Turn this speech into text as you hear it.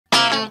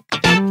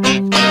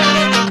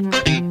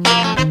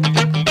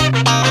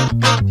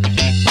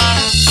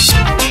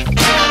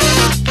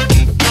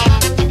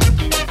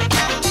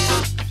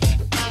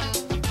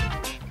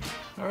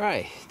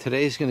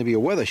Today's going to be a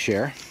weather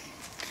share.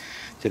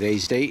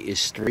 Today's date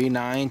is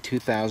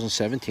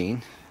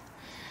 3/9/2017.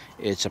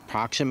 It's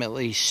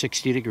approximately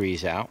 60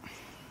 degrees out.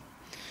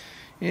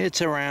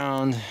 It's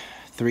around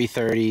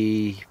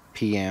 3:30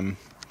 p.m.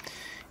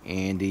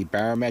 and the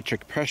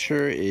barometric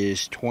pressure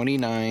is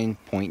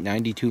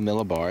 29.92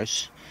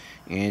 millibars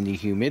and the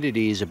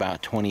humidity is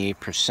about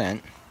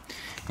 28%.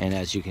 And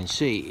as you can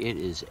see, it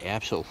is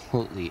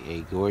absolutely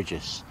a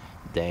gorgeous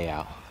day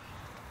out.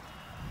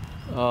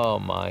 Oh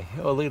my,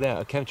 oh look at that,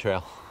 a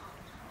chemtrail.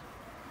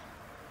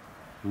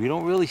 We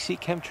don't really see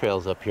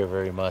chemtrails up here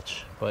very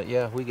much, but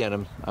yeah, we get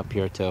them up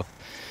here too.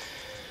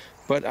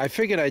 But I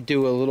figured I'd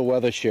do a little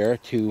weather share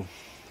to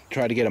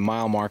try to get a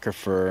mile marker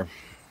for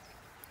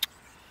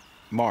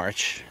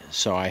March,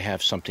 so I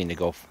have something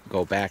to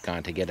go back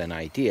on to get an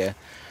idea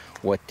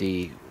what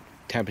the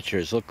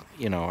temperatures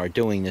are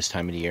doing this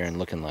time of the year and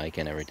looking like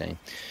and everything.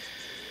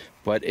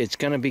 But it's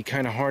going to be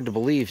kind of hard to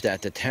believe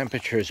that the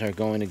temperatures are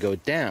going to go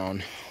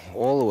down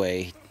all the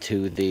way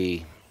to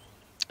the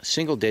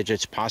single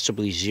digits,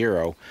 possibly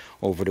zero,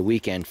 over the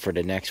weekend for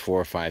the next 4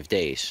 or 5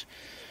 days.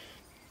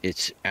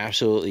 It's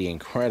absolutely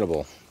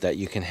incredible that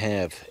you can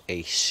have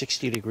a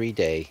 60-degree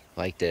day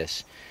like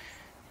this,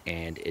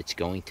 and it's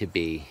going to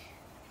be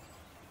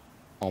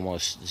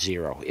almost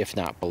zero, if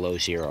not below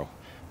zero,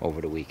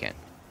 over the weekend.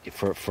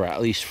 For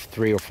at least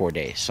 3 or 4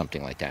 days,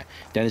 something like that.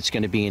 Then it's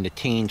going to be in the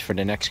teens for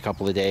the next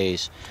couple of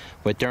days,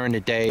 but during the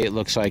day it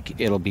looks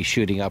like it'll be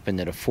shooting up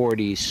into the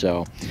 40s.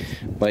 So,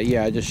 but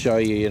yeah, I just show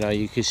you,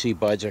 you can see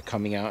buds are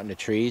coming out in the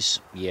trees.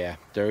 Yeah,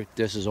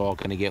 this is all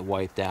going to get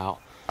wiped out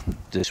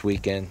this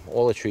weekend.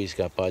 All the trees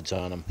got buds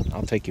on them.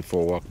 I'll take you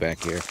for a walk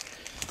back here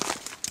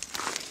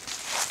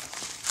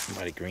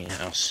by the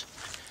greenhouse.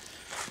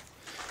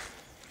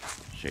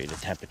 Show you the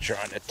temperature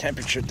on the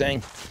temperature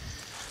thing.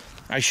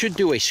 I should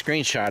do a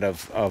screenshot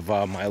of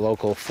my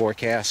local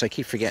forecast. I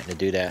keep forgetting to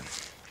do that.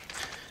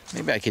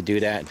 Maybe I could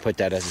do that and put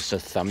that as a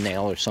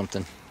thumbnail or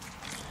something.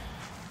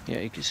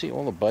 Yeah, you can see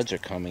all the buds are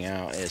coming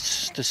out.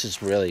 This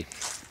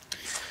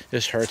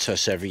hurts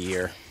us every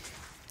year.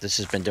 This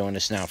has been doing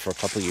this now for a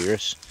couple of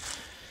years.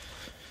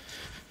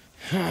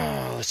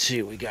 Oh, let's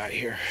see what we got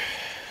here.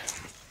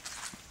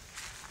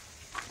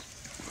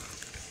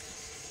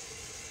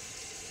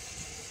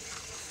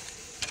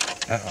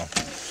 Uh-oh.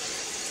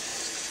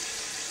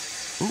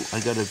 Ooh,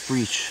 I got a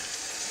breach.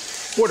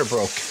 Water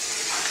broke.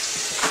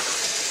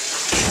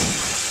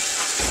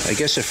 I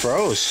guess it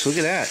froze. Look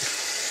at that.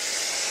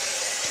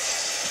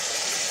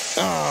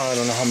 Oh, I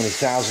don't know how many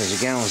thousands of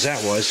gallons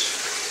that was.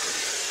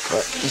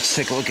 But let's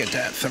take a look at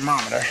that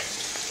thermometer.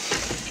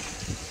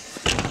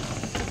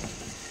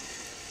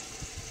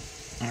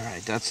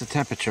 Alright, that's the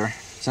temperature.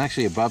 It's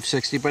actually above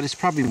 60, but it's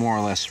probably more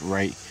or less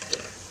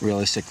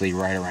realistically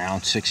right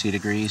around 60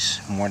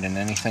 degrees, more than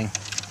anything.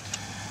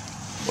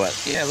 But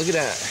yeah, look at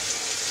that.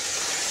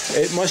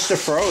 It must have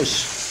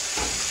froze.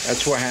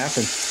 That's what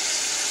happened.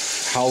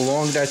 How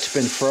long that's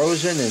been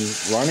frozen and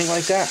running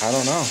like that, I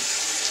don't know.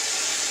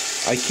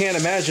 I can't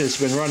imagine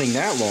it's been running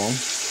that long.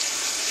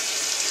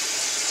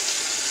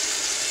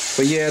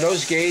 But yeah,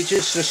 those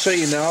gauges, just so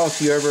you know,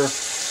 if you ever...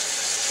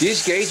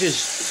 These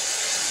gauges,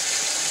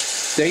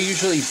 they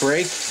usually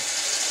break.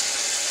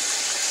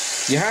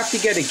 You have to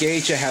get a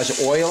gauge that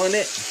has oil in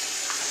it,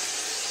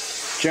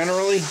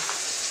 generally,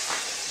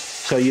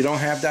 so you don't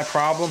have that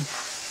problem.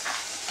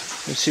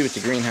 Let's see what the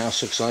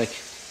greenhouse looks like.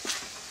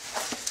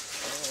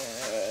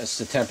 That's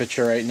the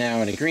temperature right now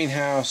in the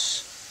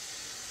greenhouse.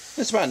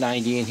 It's about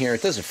 90 in here.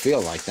 It doesn't feel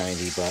like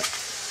 90, but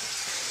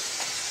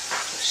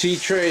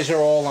seed trays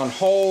are all on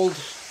hold.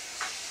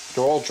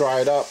 They're all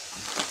dried up.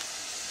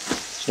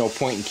 There's no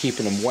point in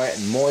keeping them wet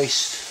and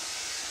moist.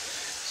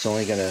 It's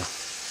only gonna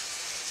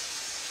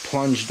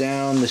plunge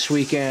down this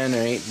weekend.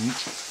 There ain't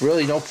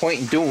really no point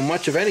in doing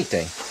much of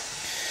anything. In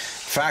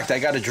fact, I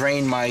got to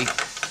drain my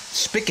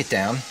spigot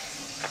down.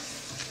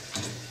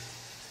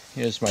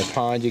 Here's my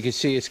pond. You can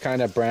see it's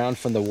kind of brown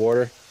from the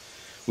water.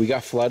 We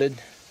got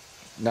flooded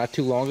not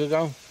too long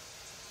ago.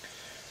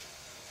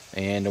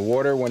 And the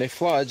water, when it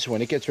floods,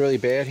 when it gets really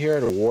bad here,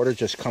 the water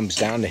just comes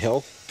down the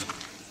hill.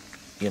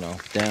 Down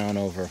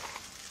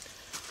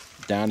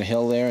the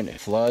hill there, and it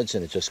floods,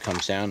 and it just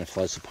comes down and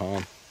floods the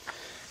pond.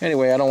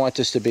 Anyway, I don't want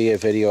this to be a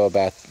video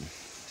about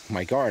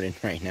my garden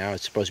right now.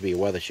 It's supposed to be a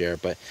weather share,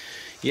 but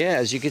yeah,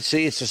 as you can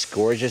see, it's just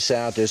gorgeous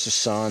out. There's the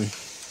sun.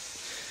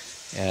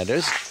 Yeah,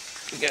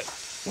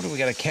 what do we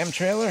got, a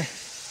chemtrailer?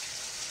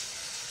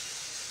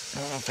 I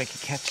don't know if I can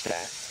catch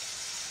that.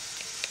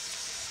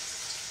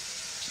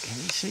 Can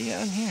you see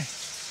it on here?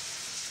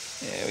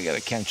 Yeah, we got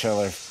a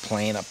chemtrailer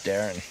plane up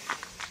there.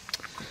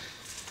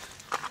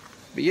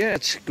 But yeah,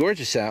 it's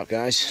gorgeous out,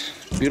 guys.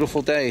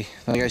 Beautiful day.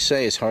 Like I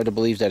say, it's hard to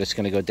believe that it's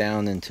going to go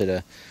down into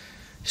the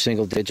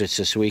single digits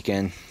this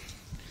weekend.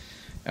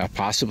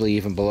 Possibly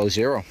even below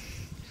zero.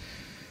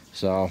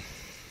 So,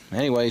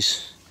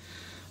 anyways,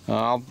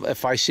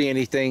 If I see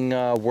anything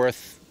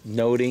worth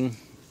noting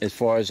as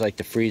far as like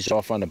the freeze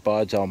off on the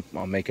buds, I'll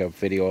make a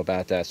video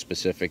about that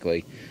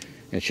specifically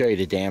and show you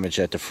the damage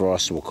that the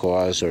frost will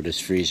cause, or this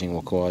freezing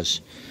will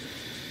cause,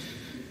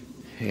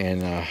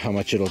 and how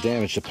much it'll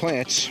damage the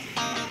plants.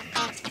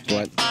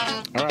 But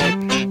all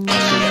right.